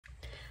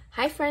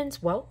Hi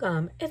friends,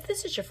 welcome. If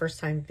this is your first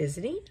time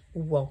visiting,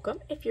 welcome.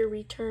 If you're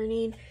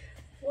returning,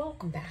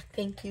 welcome back.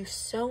 Thank you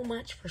so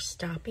much for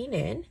stopping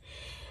in.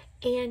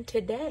 And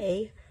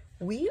today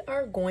we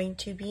are going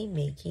to be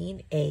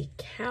making a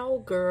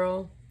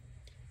Cowgirl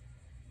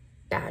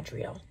badge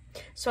reel.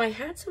 So I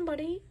had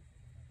somebody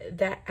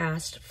that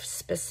asked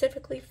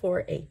specifically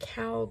for a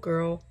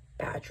Cowgirl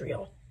badge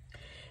reel.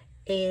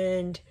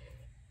 And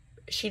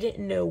she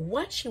didn't know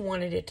what she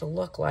wanted it to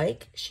look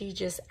like. She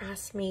just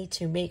asked me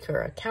to make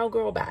her a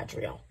Cowgirl badge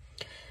reel.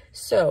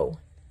 So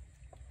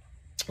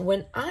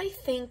when I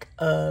think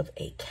of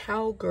a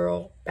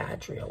Cowgirl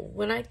badge reel,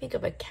 when I think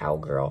of a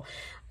cowgirl,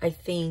 I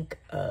think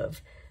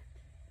of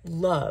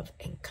love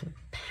and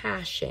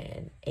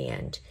compassion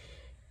and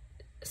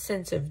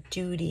sense of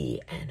duty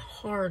and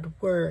hard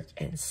work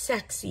and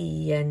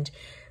sexy and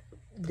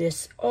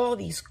all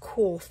these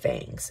cool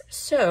things.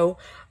 So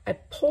I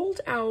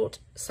pulled out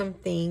some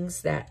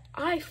things that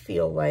I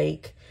feel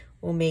like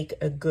will make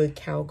a good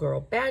Cowgirl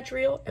badge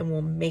reel, and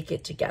we'll make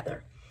it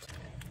together.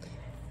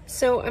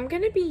 So I'm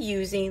going to be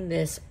using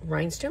this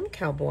Rhinestone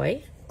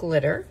Cowboy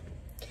glitter,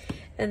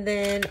 and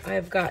then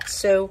I'm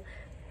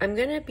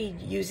going to be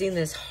using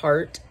this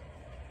heart,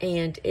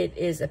 and it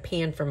is a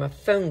pan from a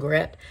phone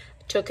grip.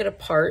 I took it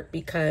apart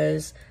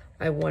because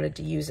I wanted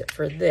to use it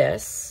for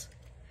this.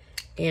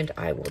 And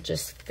I will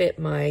just fit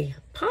my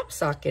pop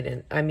socket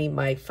in,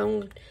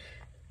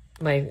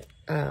 my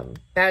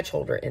badge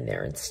holder in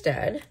there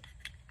instead.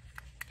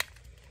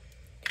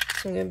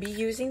 So I'm going to be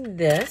using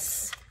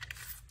this.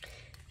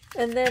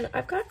 And then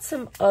I've got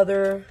some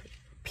other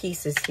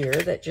pieces here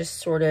that just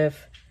sort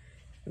of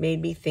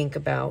made me think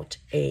about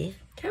a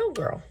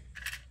cowgirl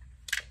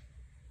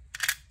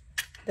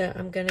that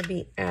I'm going to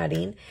be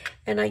adding.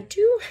 And I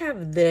do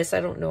have this.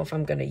 I don't know if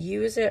I'm going to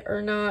use it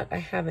or not. I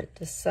haven't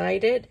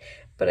decided,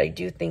 but I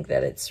do think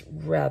that it's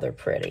rather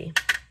pretty.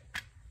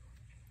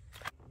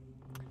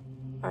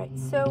 All right,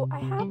 so I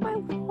have my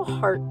little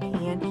heart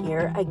pan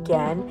here.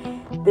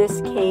 Again,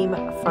 this came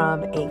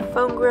from a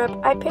phone grip.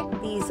 I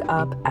picked these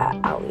up at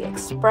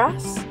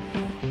AliExpress,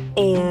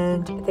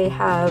 and they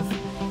have,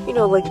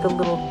 like the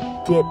little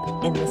dip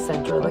in the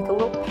center, like a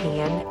little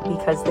pan,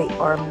 because they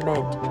are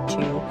meant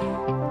to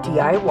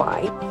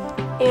DIY.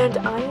 And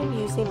I am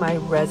using my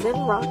Resin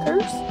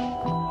Rockers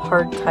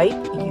hard type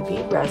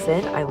UV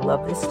resin. I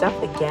love this stuff.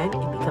 Again,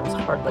 it becomes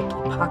hard like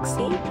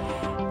epoxy.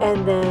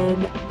 And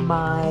then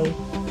my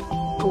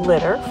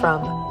glitter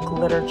from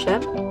Glitter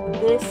Chimp.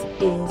 This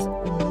is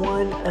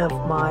one of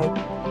my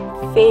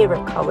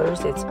favorite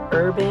colors. It's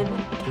Urban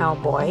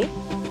Cowboy,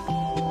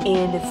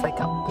 and it's like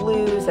a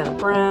blues and a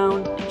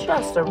brown,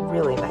 just a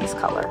really nice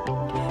color.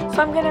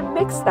 So I'm going to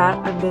mix that.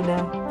 I'm going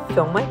to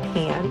fill my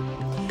pan,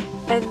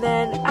 and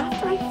then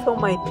after I fill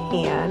my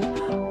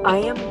pan, I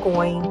am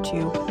going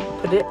to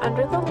put it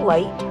under the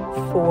light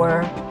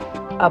for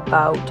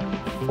about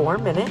 4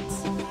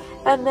 minutes,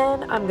 and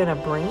then I'm going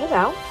to bring it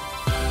out.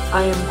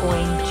 I am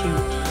going to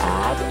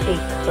add a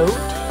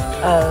coat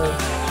of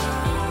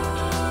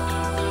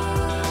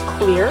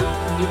clear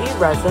UV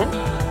resin,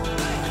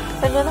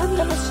 and then I'm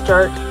going to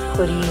start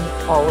putting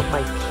all of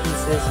my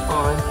pieces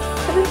on,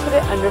 and then put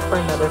it under for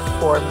another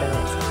 4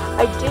 minutes.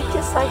 I did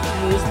decide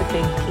to use the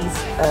big piece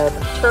of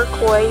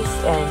turquoise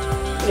and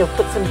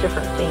put some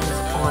different things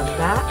on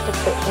that to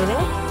put in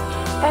it.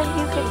 And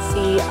you can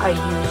see I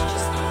used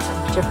just some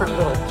different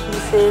little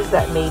pieces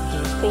that made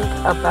me think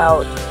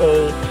about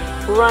a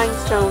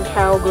rhinestone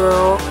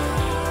cowgirl,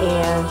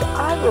 and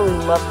I really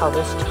love how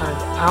this turned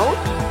out.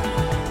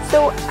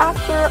 So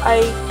after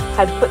I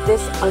had put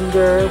this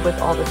under with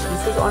all the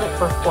pieces on it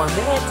for 4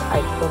 minutes,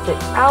 I pulled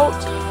it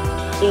out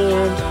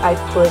and I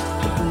put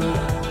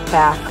the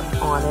back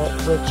on it,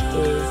 which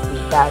is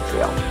the badge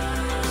reel.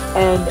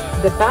 And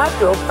the badge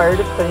reel, prior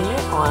to putting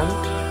it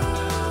on,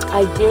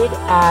 I did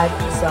add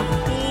some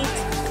beads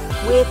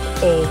with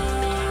a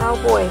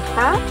cowboy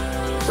hat,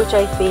 which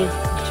I think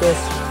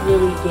just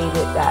really gave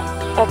it that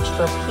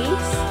extra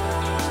piece.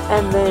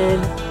 And then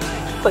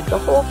put the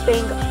whole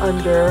thing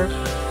under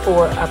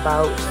for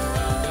about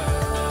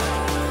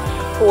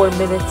 4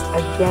 minutes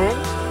again,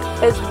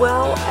 as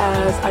well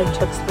as I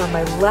took some of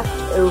my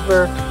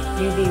leftover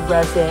UV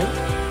resin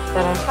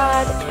that I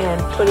had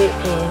and put it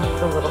in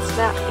the little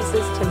snap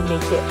pieces to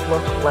make it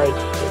look like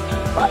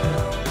a button.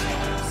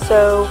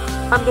 So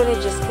I'm going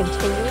to just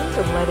continue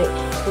to let it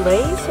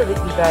play so that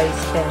you guys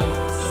can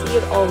see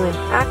it all in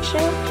action,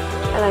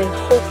 and I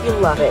hope you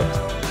love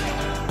it.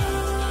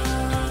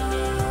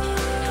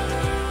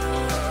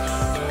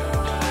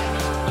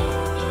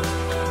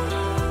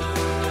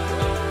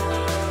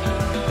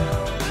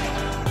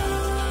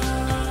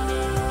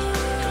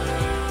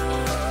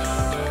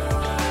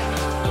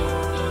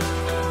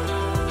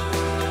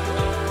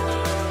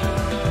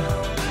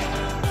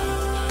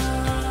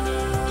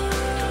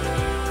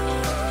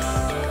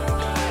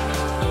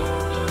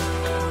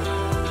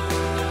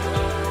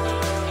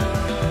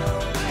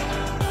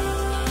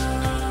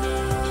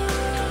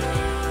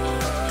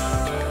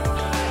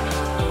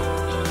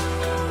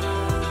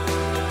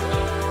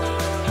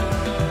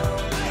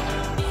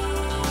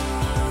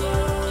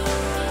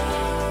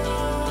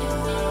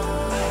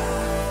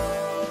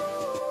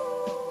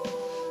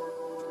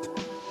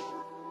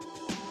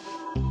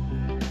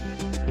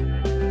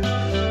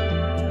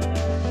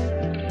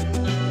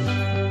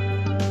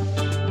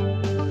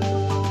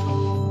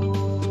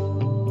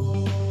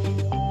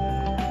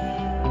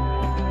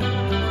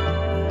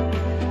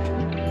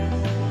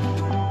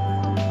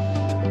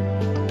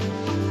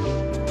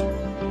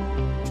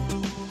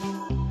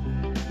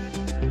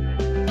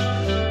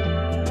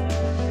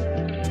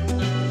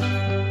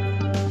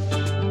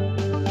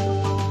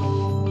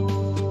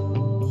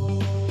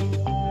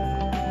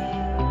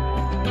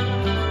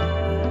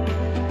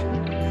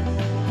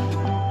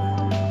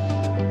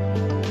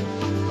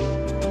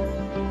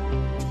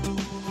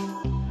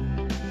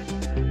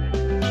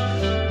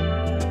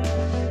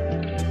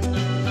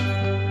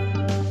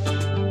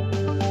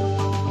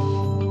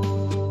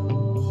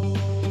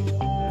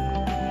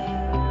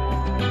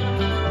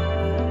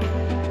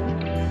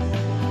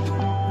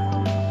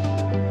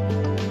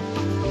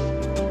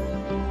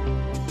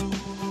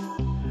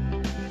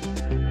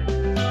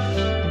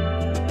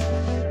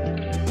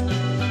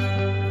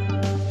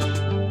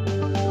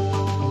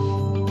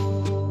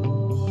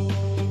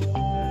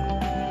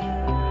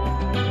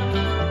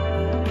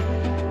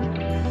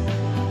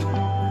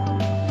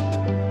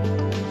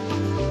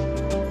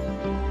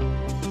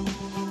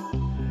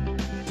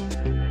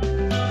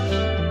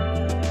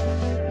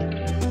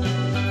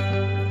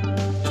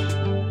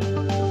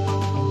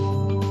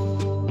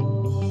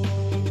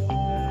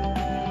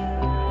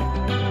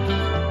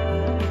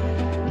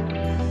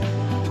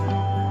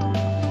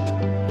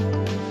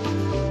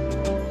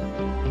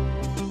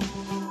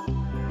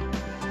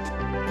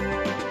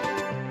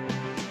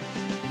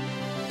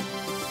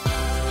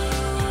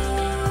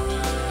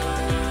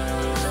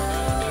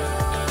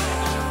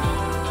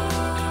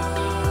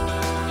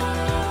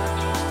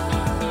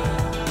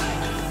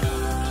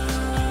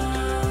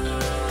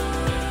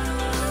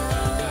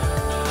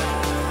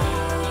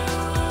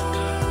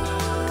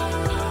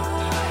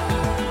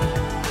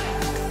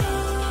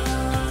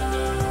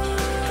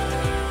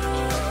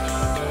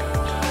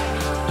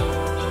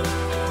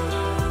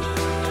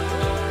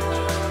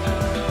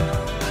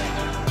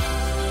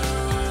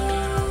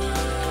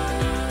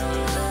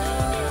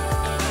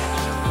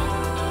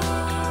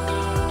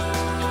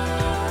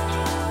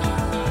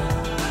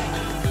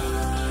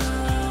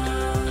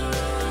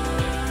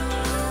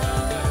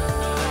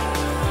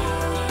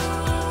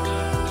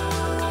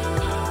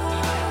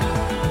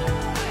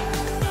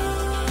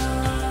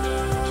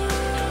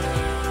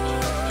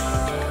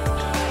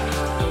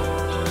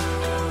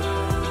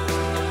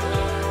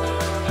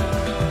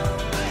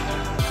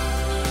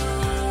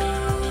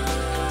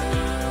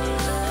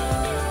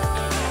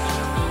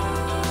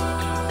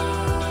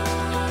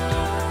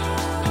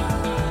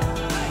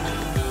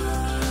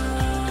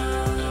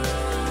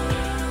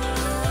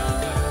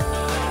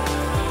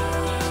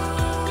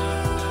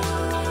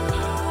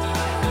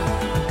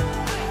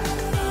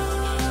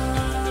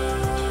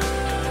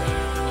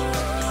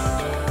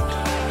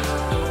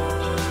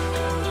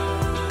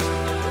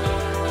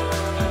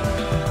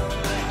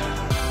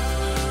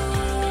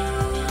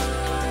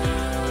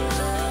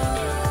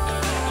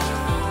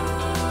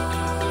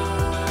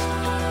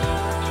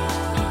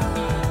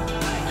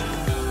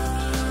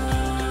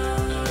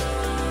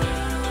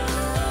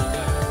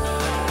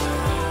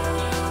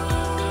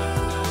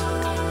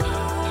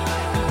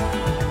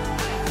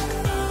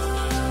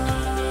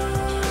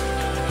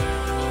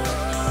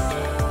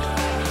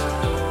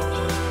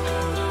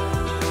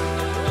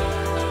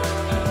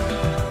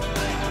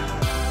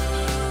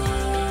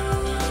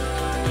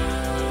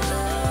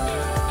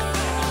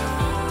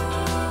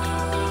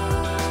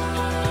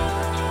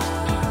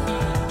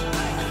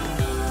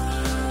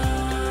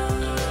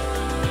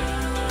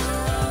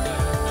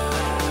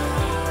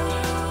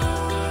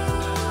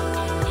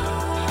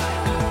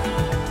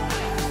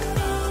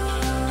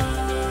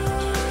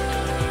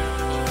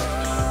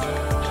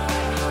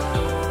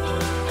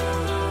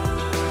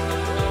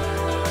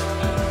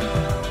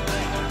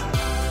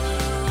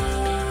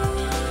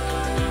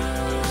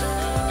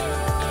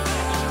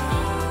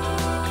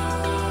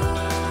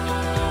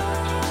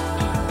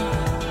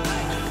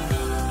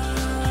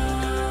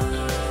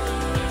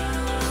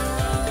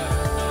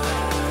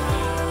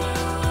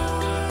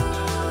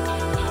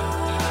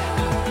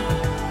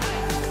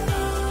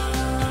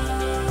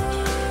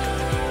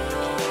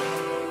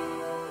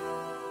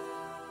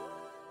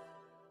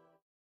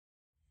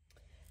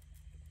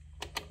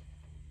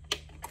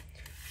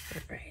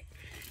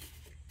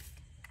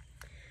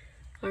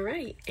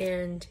 right,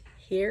 and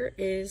here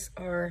is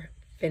our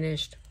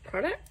finished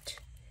product.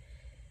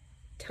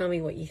 Tell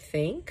me what you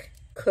think.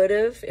 Could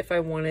have, if I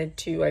wanted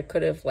to, I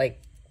could have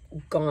like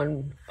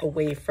gone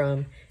away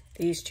from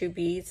these two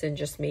beads and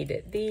just made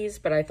it these,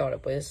 but I thought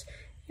it was,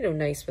 you know,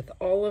 nice with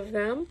all of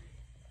them.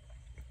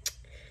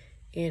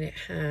 And it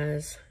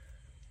has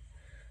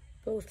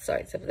both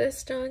sides of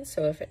this done,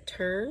 so if it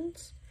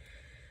turns.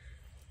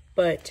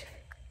 But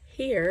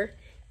here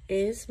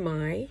is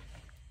my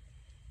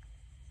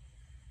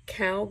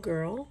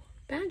Cowgirl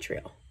badge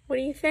reel. What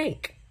do you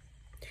think?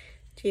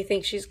 Do you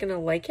think she's gonna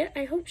like it?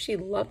 I hope she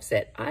loves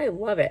it. I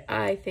love it.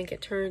 I think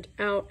it turned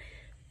out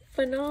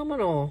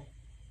phenomenal.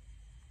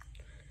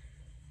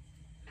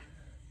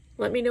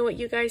 Let me know what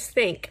you guys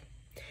think.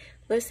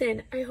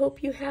 Listen, I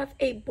hope you have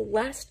a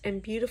blessed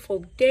and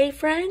beautiful day,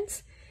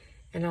 friends,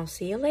 and I'll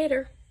see you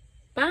later.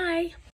 Bye.